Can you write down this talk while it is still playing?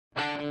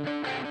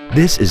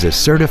This is a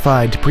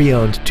certified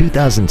pre-owned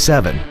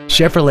 2007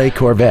 Chevrolet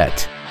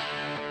Corvette.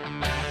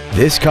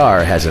 This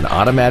car has an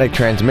automatic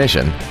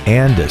transmission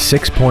and a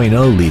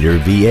 6.0-liter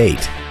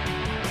V8.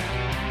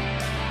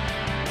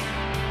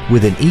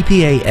 With an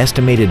EPA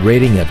estimated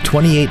rating of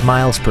 28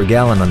 miles per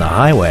gallon on the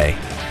highway,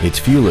 its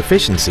fuel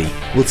efficiency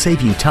will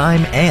save you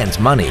time and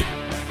money.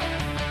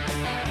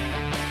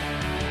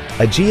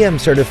 A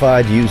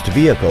GM-certified used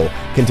vehicle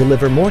can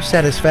deliver more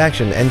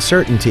satisfaction and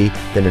certainty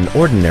than an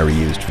ordinary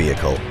used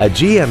vehicle. A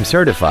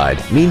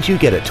GM-certified means you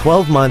get a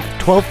 12-month,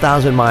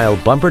 12,000-mile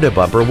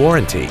bumper-to-bumper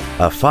warranty,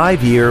 a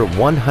 5-year,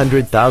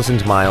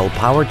 100,000-mile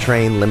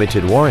powertrain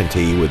limited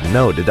warranty with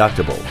no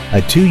deductible,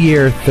 a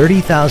 2-year,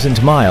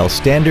 30,000-mile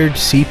standard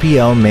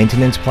CPO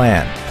maintenance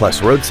plan,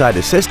 plus roadside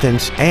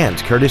assistance and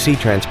courtesy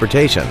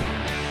transportation.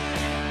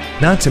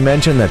 Not to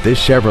mention that this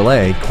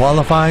Chevrolet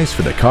qualifies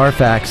for the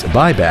Carfax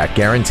buyback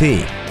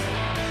guarantee.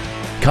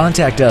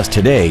 Contact us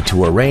today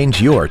to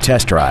arrange your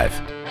test drive.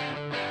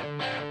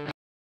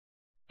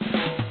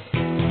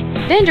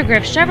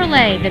 Vandergriff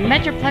Chevrolet, the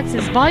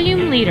Metroplex's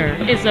volume leader,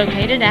 is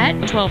located at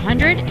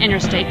 1200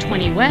 Interstate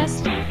 20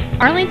 West,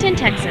 Arlington,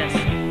 Texas,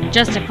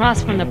 just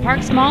across from the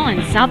Parks Mall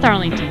in South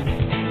Arlington.